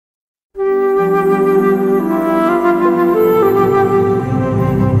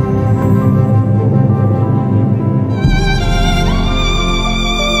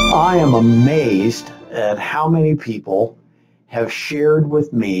am amazed at how many people have shared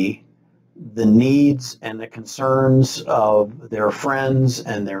with me the needs and the concerns of their friends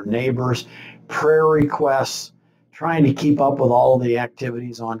and their neighbors, prayer requests, trying to keep up with all the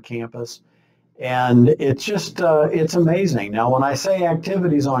activities on campus. And it's just, it's amazing. Now, when I say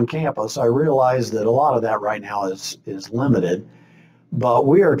activities on campus, I realize that a lot of that right now is limited, but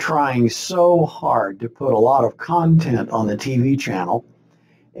we are trying so hard to put a lot of content on the TV channel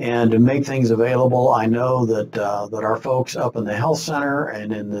and to make things available. I know that that our folks up in the health center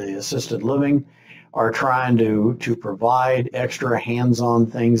and in the assisted living are trying to provide extra hands-on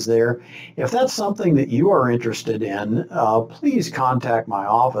things there. If that's something that you are interested in, please contact my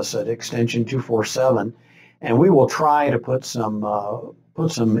office at extension 247, and we will try to put some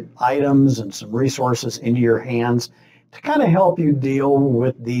items and some resources into your hands to kind of help you deal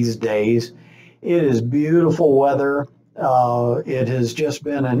with these days. It is beautiful weather. It has just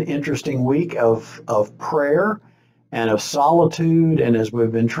been an interesting week of prayer and of solitude. And as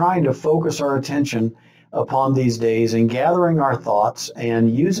we've been trying to focus our attention upon these days and gathering our thoughts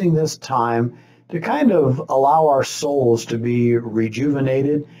and using this time to kind of allow our souls to be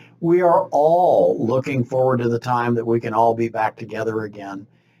rejuvenated, we are all looking forward to the time that we can all be back together again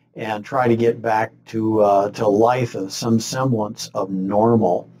and try to get back to life of some semblance of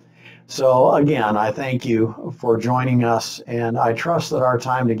normal. So again, I thank you for joining us, and I trust that our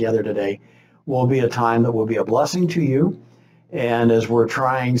time together today will be a time that will be a blessing to you. And as we're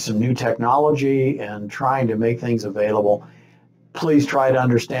trying some new technology and trying to make things available, please try to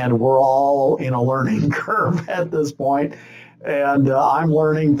understand we're all in a learning curve at this point. And I'm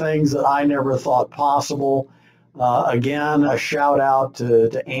learning things that I never thought possible. Again, a shout out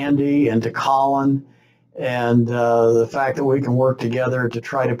to Andy and to Colin, and the fact that we can work together to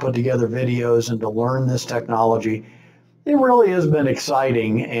try to put together videos and to learn this technology. It really has been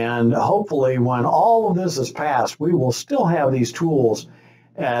exciting, and hopefully when all of this is passed, we will still have these tools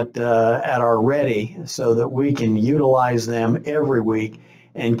at our ready so that we can utilize them every week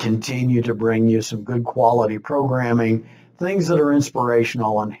and continue to bring you some good quality programming, things that are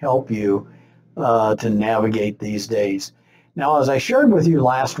inspirational and help you to navigate these days. Now, as I shared with you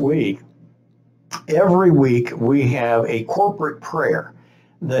last week, every week we have a corporate prayer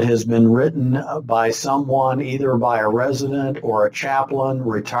that has been written by someone, either by a resident or a chaplain,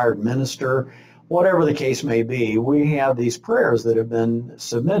 retired minister, whatever the case may be. We have these prayers that have been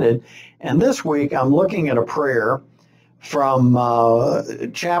submitted. And this week I'm looking at a prayer from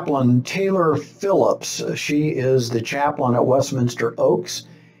Chaplain Taylor Phillips. She is the chaplain at Westminster Oaks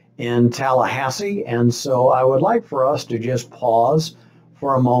in Tallahassee. And so I would like for us to just pause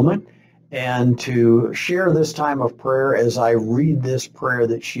for a moment and to share this time of prayer as I read this prayer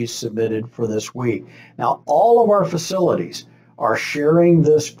that she submitted for this week. Now, all of our facilities are sharing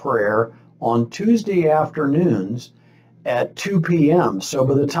this prayer on Tuesday afternoons at 2 p.m. So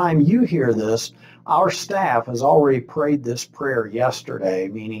by the time you hear this, our staff has already prayed this prayer yesterday,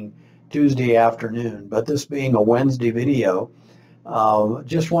 meaning Tuesday afternoon. But this being a Wednesday video,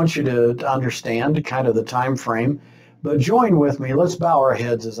 just want you to understand kind of the time frame. But join with me. Let's bow our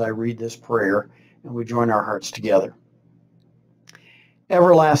heads as I read this prayer, and we join our hearts together.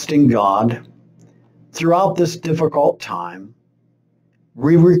 Everlasting God, throughout this difficult time,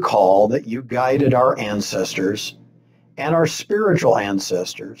 we recall that you guided our ancestors and our spiritual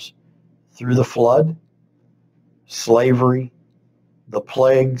ancestors through the flood, slavery, the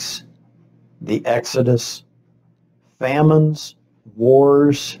plagues, the Exodus, famines,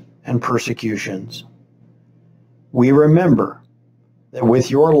 wars, and persecutions. We remember that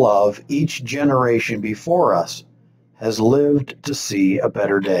with your love, each generation before us has lived to see a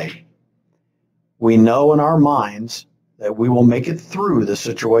better day. We know in our minds that we will make it through the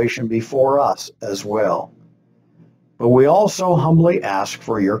situation before us as well. But we also humbly ask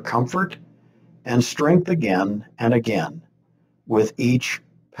for your comfort and strength again and again with each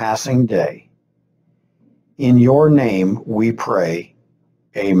passing day. In your name we pray,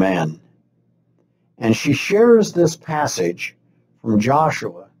 amen. And she shares this passage from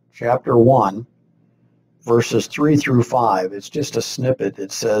Joshua chapter 1, verses 3 through 5. It's just a snippet.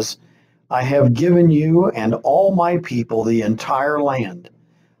 It says, I have given you and all my people the entire land.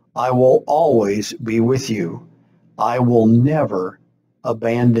 I will always be with you. I will never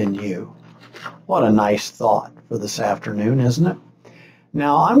abandon you. What a nice thought for this afternoon, isn't it?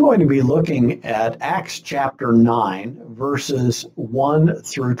 Now, I'm going to be looking at Acts chapter 9, verses 1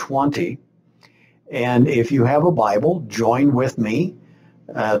 through 20. And if you have a Bible, join with me,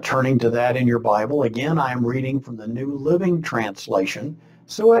 turning to that in your Bible. Again, I'm reading from the New Living Translation,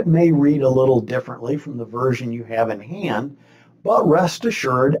 so it may read a little differently from the version you have in hand. But rest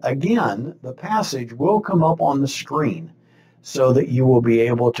assured, again, the passage will come up on the screen so that you will be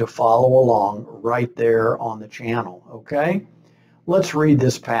able to follow along right there on the channel, okay? Let's read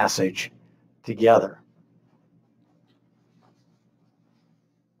this passage together.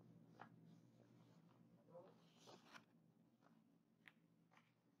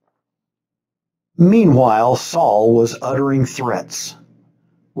 Meanwhile, Saul was uttering threats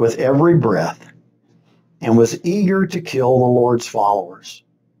with every breath and was eager to kill the Lord's followers.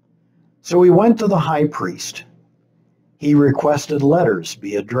 So he went to the high priest. He requested letters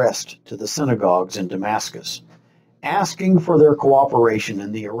be addressed to the synagogues in Damascus, asking for their cooperation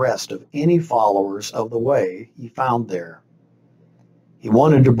in the arrest of any followers of the way he found there. He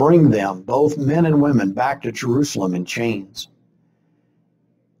wanted to bring them, both men and women, back to Jerusalem in chains.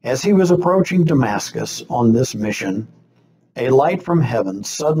 As he was approaching Damascus on this mission, a light from heaven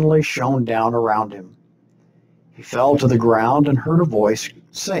suddenly shone down around him. He fell to the ground and heard a voice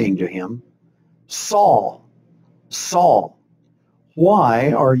saying to him, "Saul, Saul,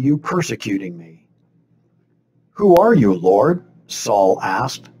 why are you persecuting me?" "Who are you, Lord?" Saul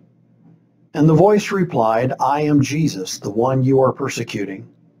asked. And the voice replied, "I am Jesus, the one you are persecuting.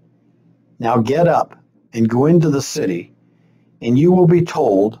 Now get up and go into the city, and you will be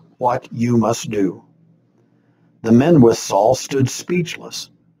told what you must do." The men with Saul stood speechless,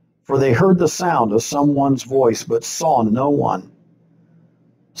 for they heard the sound of someone's voice but saw no one.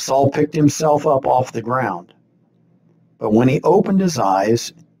 Saul picked himself up off the ground, but when he opened his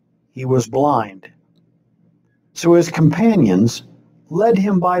eyes, he was blind. So his companions led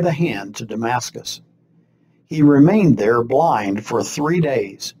him by the hand to Damascus. He remained there blind for 3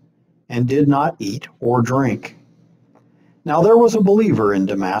 days and did not eat or drink. Now there was a believer in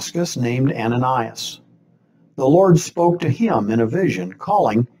Damascus named Ananias. The Lord spoke to him in a vision,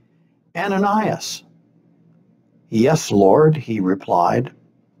 calling, "Ananias." "Yes, Lord," he replied.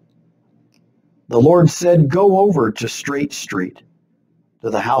 The Lord said, "Go over to Straight Street, to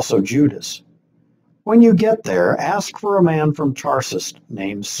the house of Judas. When you get there, ask for a man from Tarsus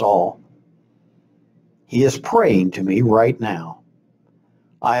named Saul. He is praying to me right now.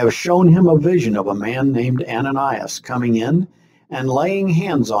 I have shown him a vision of a man named Ananias coming in and laying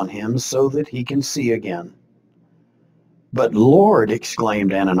hands on him so that he can see again." "But Lord,"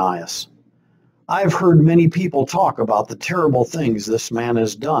 exclaimed Ananias, "I've heard many people talk about the terrible things this man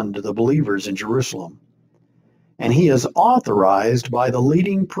has done to the believers in Jerusalem, and he is authorized by the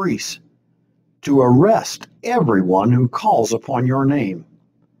leading priests to arrest everyone who calls upon your name."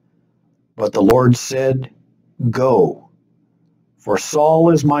 But the Lord said, "Go, for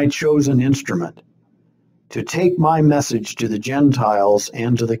Saul is my chosen instrument to take my message to the Gentiles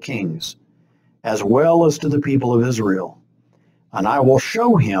and to the kings, as well as to the people of Israel, and I will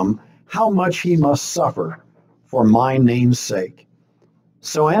show him how much he must suffer for my name's sake."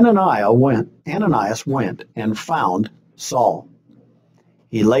 So Ananias went and found Saul.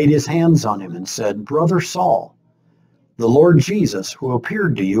 He laid his hands on him and said, "Brother Saul, the Lord Jesus, who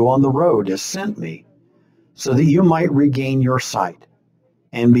appeared to you on the road, has sent me so that you might regain your sight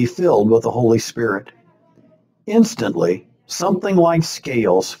and be filled with the Holy Spirit." Instantly, something like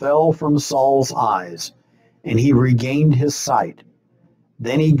scales fell from Saul's eyes, and he regained his sight.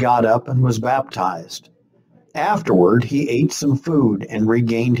 Then he got up and was baptized. Afterward, he ate some food and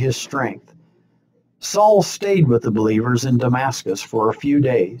regained his strength. Saul stayed with the believers in Damascus for a few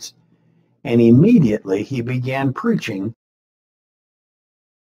days, and immediately he began preaching,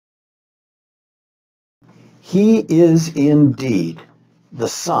 "He is indeed the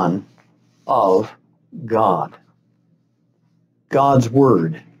Son of God." God's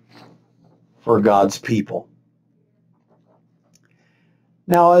word for God's people.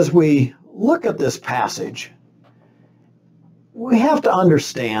 Now, as we look at this passage, we have to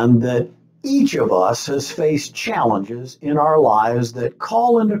understand that each of us has faced challenges in our lives that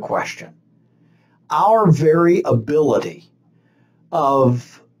call into question our very ability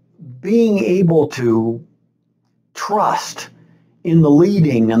of being able to trust in the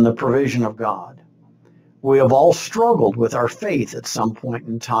leading and the provision of God. We have all struggled with our faith at some point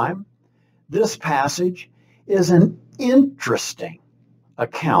in time. This passage is an interesting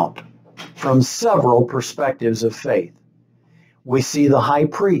account from several perspectives of faith. We see the high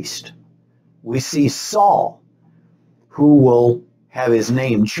priest. We see Saul, who will have his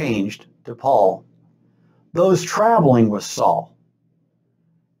name changed to Paul. Those traveling with Saul.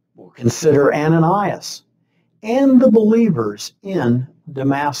 We'll consider Ananias and the believers in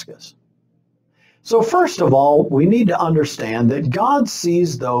Damascus. So first of all, we need to understand that God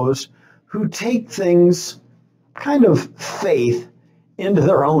sees those who take things, kind of faith, into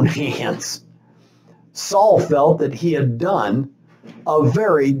their own hands. Saul felt that he had done a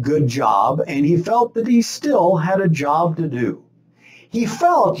very good job, and he felt that he still had a job to do. He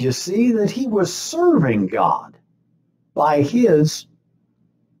felt, you see, that he was serving God by his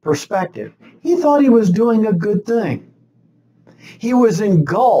perspective. He thought he was doing a good thing. He was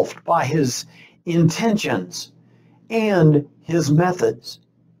engulfed by his intentions and his methods.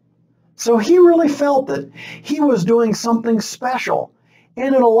 So he really felt that he was doing something special.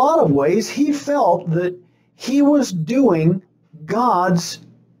 And in a lot of ways, he felt that he was doing God's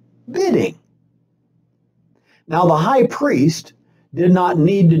bidding. Now, the high priest did not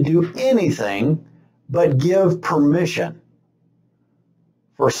need to do anything but give permission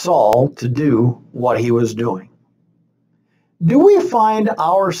for Saul to do what he was doing. Do we find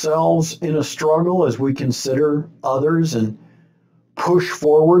ourselves in a struggle as we consider others and push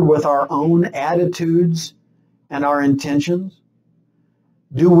forward with our own attitudes and our intentions?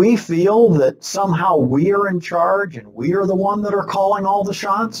 Do we feel that somehow we are in charge and we are the one that are calling all the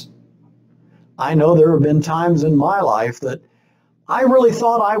shots? I know there have been times in my life that I really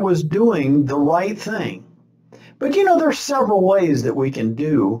thought I was doing the right thing. But you know, there's several ways that we can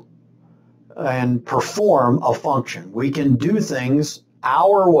do and perform a function. We can do things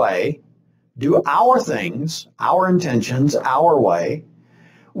our way, do our things, our intentions, our way.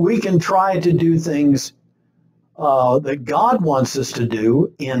 We can try to do things that God wants us to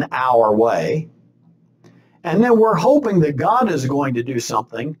do in our way. And then we're hoping that God is going to do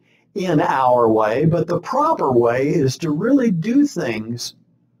something in our way, but the proper way is to really do things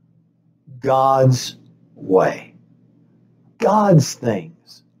God's way, God's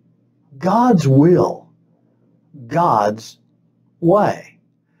things, God's will, God's way.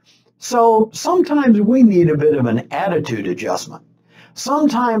 So sometimes we need a bit of an attitude adjustment.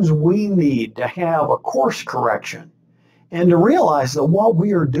 Sometimes we need to have a course correction and to realize that what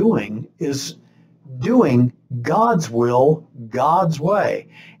we are doing is doing God's will, God's way.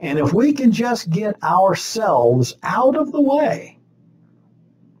 And if we can just get ourselves out of the way,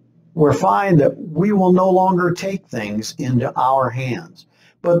 we'll find that we will no longer take things into our hands.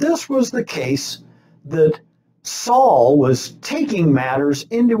 But this was the case, that Saul was taking matters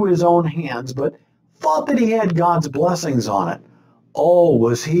into his own hands, but thought that he had God's blessings on it. Oh,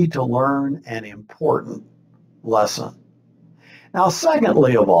 was he to learn an important lesson. Now,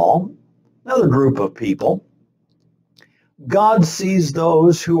 secondly of all, another group of people, God sees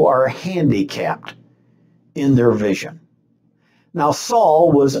those who are handicapped in their vision. Now,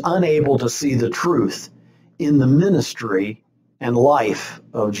 Saul was unable to see the truth in the ministry and life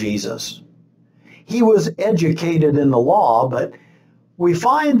of Jesus. He was educated in the law, but we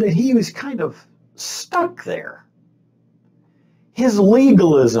find that he was kind of stuck there. His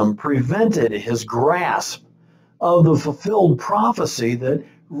legalism prevented his grasp of the fulfilled prophecy that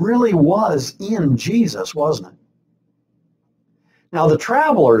really was in Jesus, wasn't it? Now, the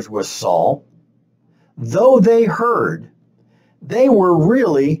travelers with Saul, though they heard, they were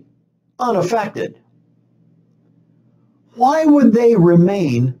really unaffected. Why would they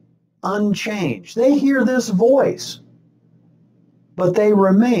remain unchanged? They hear this voice, but they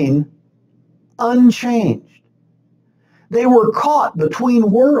remain unchanged. They were caught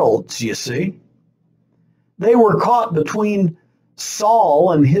between worlds, you see. They were caught between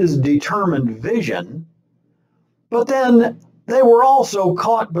Saul and his determined vision, but then they were also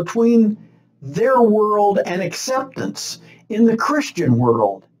caught between their world and acceptance in the Christian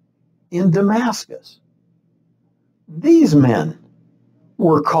world in Damascus. These men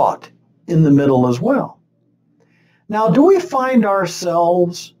were caught in the middle as well. Now, do we find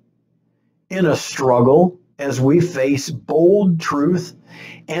ourselves in a struggle as we face bold truth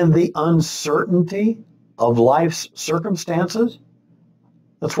and the uncertainty of life's circumstances?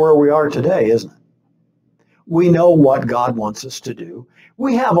 That's where we are today, isn't it? We know what God wants us to do.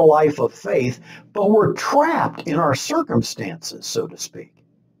 We have a life of faith, but we're trapped in our circumstances, so to speak.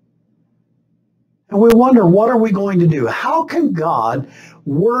 And we wonder, what are we going to do? How can God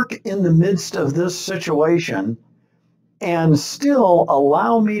work in the midst of this situation and still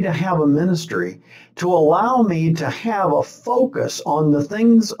allow me to have a ministry, to allow me to have a focus on the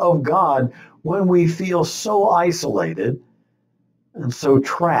things of God when we feel so isolated and so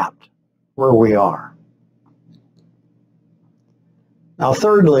trapped where we are? Now,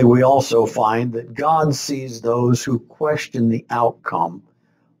 thirdly, we also find that God sees those who question the outcome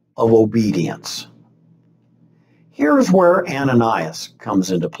of obedience. Here's where Ananias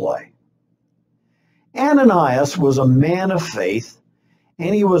comes into play. Ananias was a man of faith,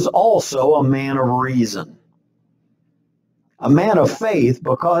 and he was also a man of reason. A man of faith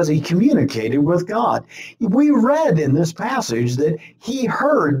because he communicated with God. We read in this passage that he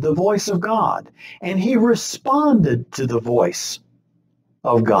heard the voice of God, and he responded to the voice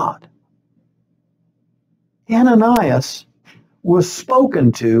of God. Ananias was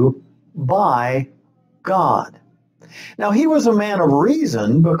spoken to by God. Now, he was a man of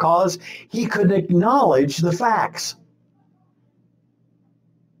reason because he could acknowledge the facts.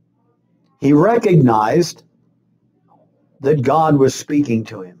 He recognized that God was speaking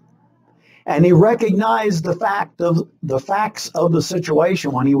to him. And he recognized the facts of the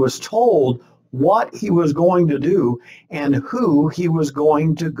situation when he was told what he was going to do and who he was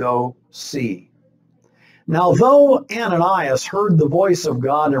going to go see. Now, though Ananias heard the voice of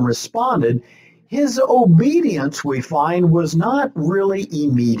God and responded, his obedience, we find, was not really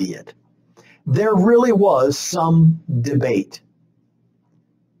immediate. There really was some debate.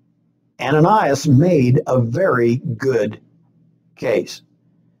 Ananias made a very good case.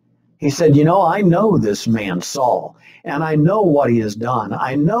 He said, I know this man, Saul, and I know what he has done.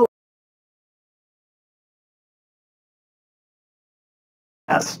 I know.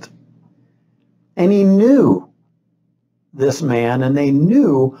 And he knew this man, and they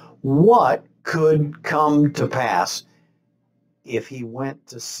knew what could come to pass if he went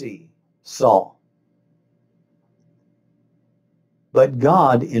to see Saul. But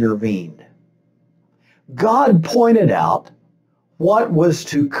God intervened. God pointed out what was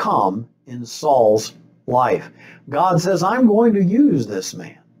to come in Saul's life. God says, I'm going to use this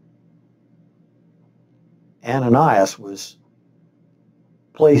man. Ananias was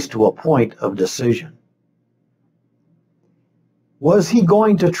placed to a point of decision. Was he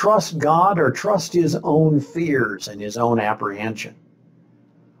going to trust God or trust his own fears and his own apprehension?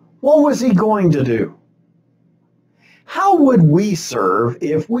 What was he going to do? How would we serve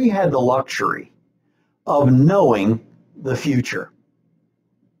if we had the luxury of knowing the future?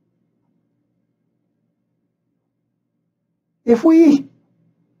 If we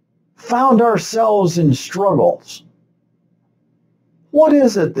found ourselves in struggles, what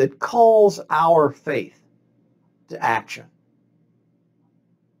is it that calls our faith to action?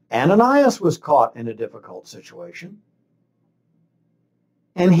 Ananias was caught in a difficult situation,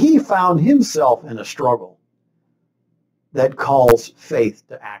 and he found himself in a struggle that calls faith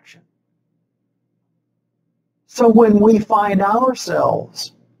to action. So when we find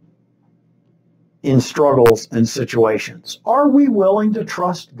ourselves in struggles and situations, are we willing to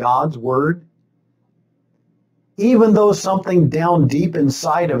trust God's word? Even though something down deep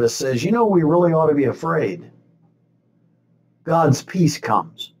inside of us says, we really ought to be afraid. God's peace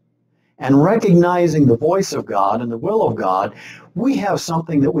comes. And recognizing the voice of God and the will of God, we have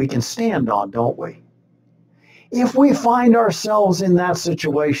something that we can stand on, don't we? If we find ourselves in that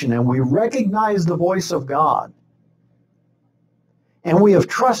situation and we recognize the voice of God, and we have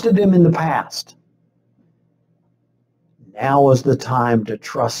trusted him in the past, now is the time to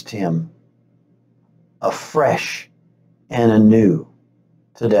trust him afresh and anew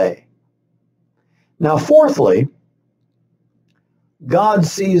today. Now, fourthly, God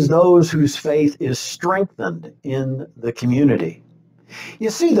sees those whose faith is strengthened in the community. You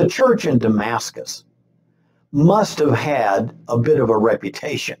see, the church in Damascus must have had a bit of a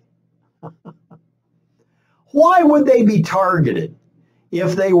reputation. Why would they be targeted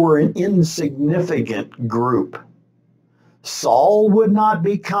if they were an insignificant group? Saul would not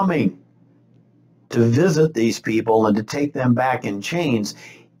be coming to visit these people and to take them back in chains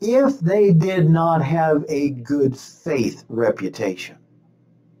if they did not have a good faith reputation.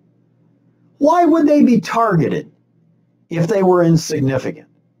 Why would they be targeted if they were insignificant?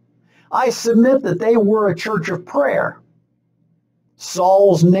 I submit that they were a church of prayer.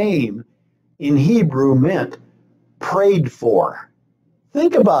 Saul's name in Hebrew meant prayed for.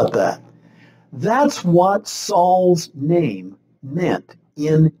 Think about that. That's what Saul's name meant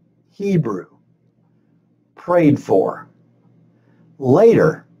in Hebrew. Prayed for.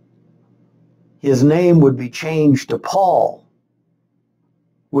 Later, his name would be changed to Paul,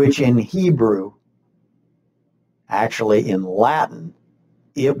 which in Hebrew, actually in Latin,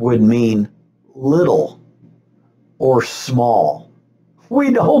 it would mean little or small.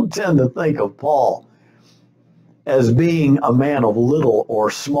 We don't tend to think of Paul as being a man of little or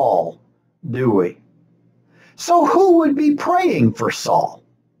small, do we? So who would be praying for Saul?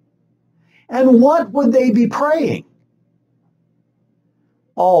 And what would they be praying?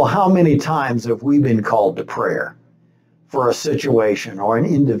 Oh, how many times have we been called to prayer for a situation or an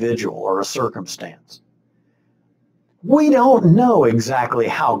individual or a circumstance? We don't know exactly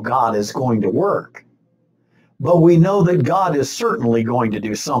how God is going to work, but we know that God is certainly going to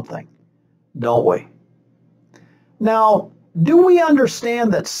do something, don't we? Now, do we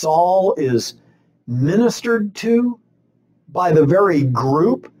understand that Saul is ministered to by the very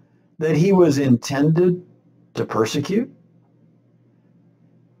group that he was intended to persecute?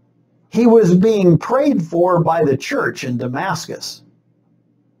 He was being prayed for by the church in Damascus.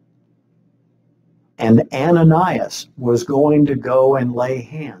 And Ananias was going to go and lay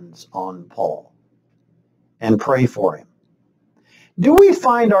hands on Paul and pray for him. Do we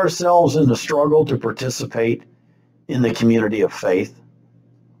find ourselves in the struggle to participate in the community of faith?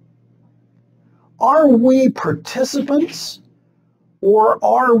 Are we participants or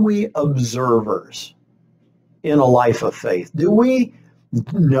are we observers in a life of faith? Do we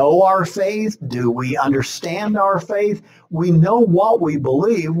know our faith? Do we understand our faith? We know what we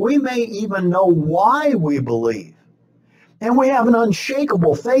believe. We may even know why we believe. And we have an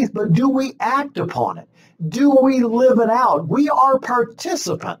unshakable faith, but do we act upon it? Do we live it out? We are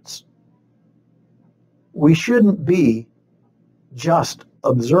participants. We shouldn't be just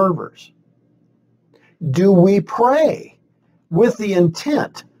observers. Do we pray with the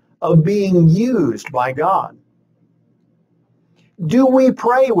intent of being used by God? Do we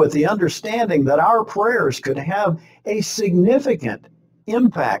pray with the understanding that our prayers could have a significant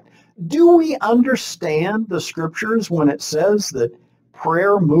impact? Do we understand the scriptures when it says that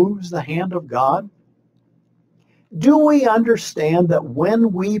prayer moves the hand of God? Do we understand that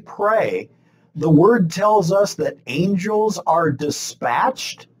when we pray, the word tells us that angels are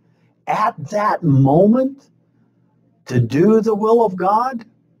dispatched at that moment to do the will of God?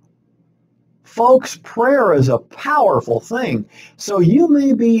 Folks, prayer is a powerful thing. So you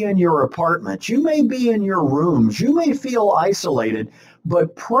may be in your apartment, you may be in your rooms, you may feel isolated,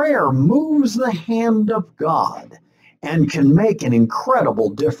 but prayer moves the hand of God and can make an incredible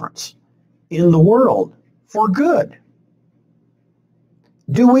difference in the world for good.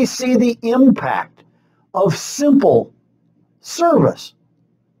 Do we see the impact of simple service?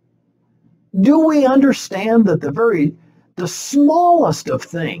 Do we understand that the smallest of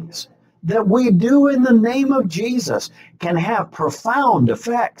things that we do in the name of Jesus can have profound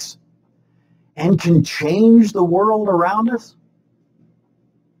effects and can change the world around us?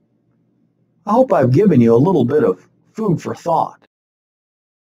 I hope I've given you a little bit of food for thought.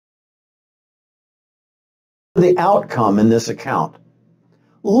 The outcome in this account.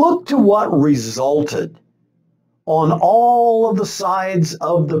 Look to what resulted on all of the sides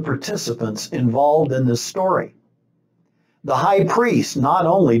of the participants involved in this story. The high priest not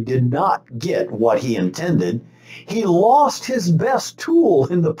only did not get what he intended, he lost his best tool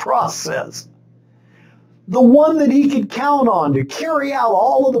in the process. The one that he could count on to carry out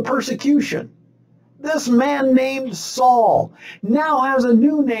all of the persecution. This man named Saul now has a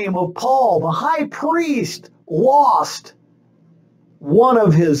new name of Paul. The high priest lost one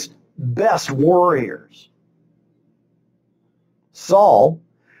of his best warriors. Saul,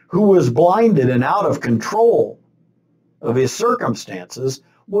 who was blinded and out of control of his circumstances,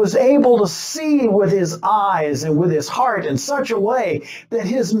 was able to see with his eyes and with his heart in such a way that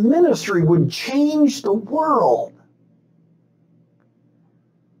his ministry would change the world.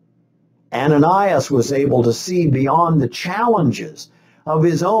 Ananias was able to see beyond the challenges of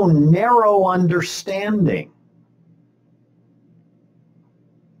his own narrow understanding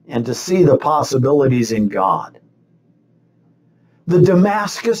and to see the possibilities in God. The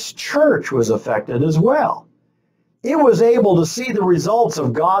Damascus church was affected as well. It was able to see the results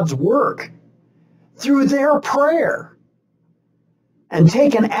of God's work through their prayer and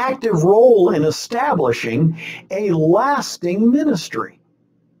take an active role in establishing a lasting ministry.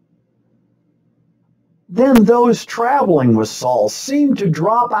 Then those traveling with Saul seemed to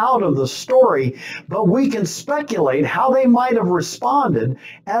drop out of the story, but we can speculate how they might have responded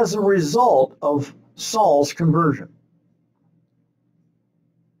as a result of Saul's conversion.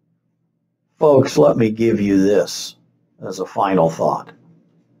 Folks, let me give you this as a final thought.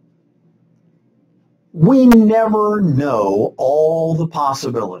 We never know all the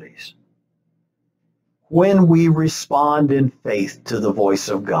possibilities when we respond in faith to the voice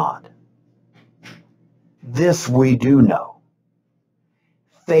of God. This we do know.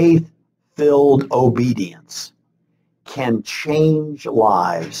 Faith-filled obedience can change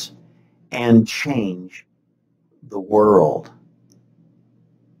lives and change the world.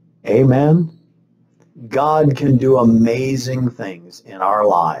 Amen. God can do amazing things in our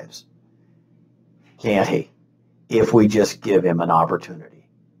lives, can't he? If we just give him an opportunity.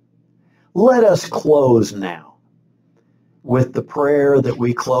 Let us close now with the prayer that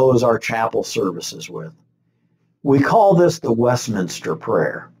we close our chapel services with. We call this the Westminster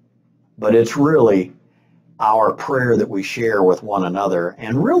Prayer, but it's really our prayer that we share with one another.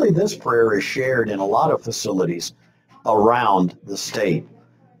 And really this prayer is shared in a lot of facilities around the state.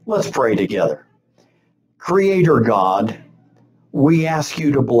 Let's pray together. Creator God, we ask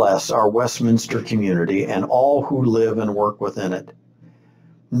you to bless our Westminster community and all who live and work within it.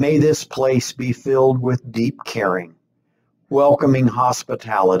 May this place be filled with deep caring, welcoming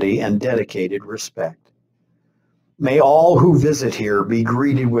hospitality, and dedicated respect. May all who visit here be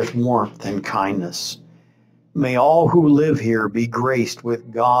greeted with warmth and kindness. May all who live here be graced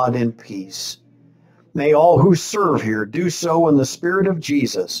with God and peace. May all who serve here do so in the spirit of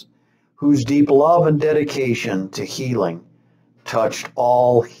Jesus, whose deep love and dedication to healing touched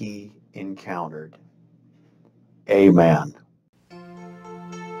all he encountered. Amen.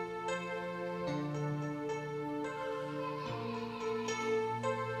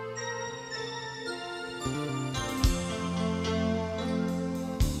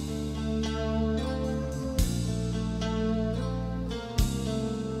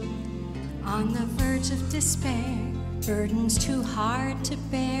 On the verge of despair, burdens too hard to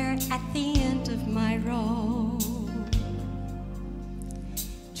bear at the end of my road.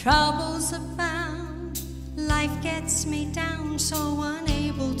 Troubles abound, life gets me down, so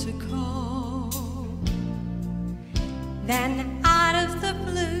unable to cope. Then out of the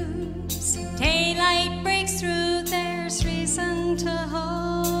blues, daylight breaks through, there's reason to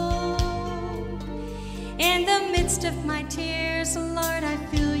hope. In the midst of my tears, Lord, I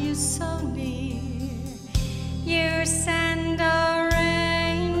feel you so near. You send a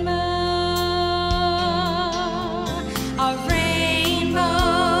rainbow, a rainbow.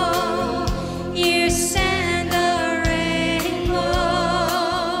 You send a rainbow,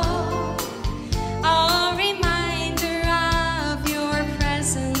 a reminder of your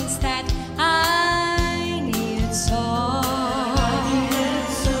presence that I need so.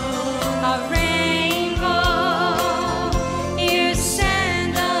 A rainbow, you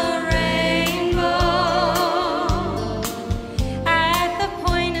send a rainbow. At the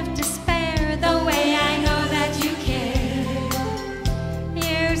point of despair, the way I know that you care,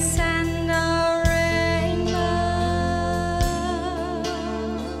 you send a rainbow.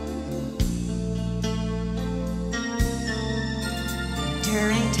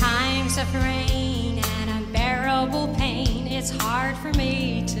 During times of rain and unbearable pain, it's hard for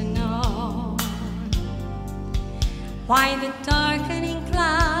me to know why the darkening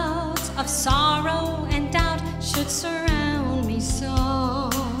clouds of sorrow and doubt should surround me so.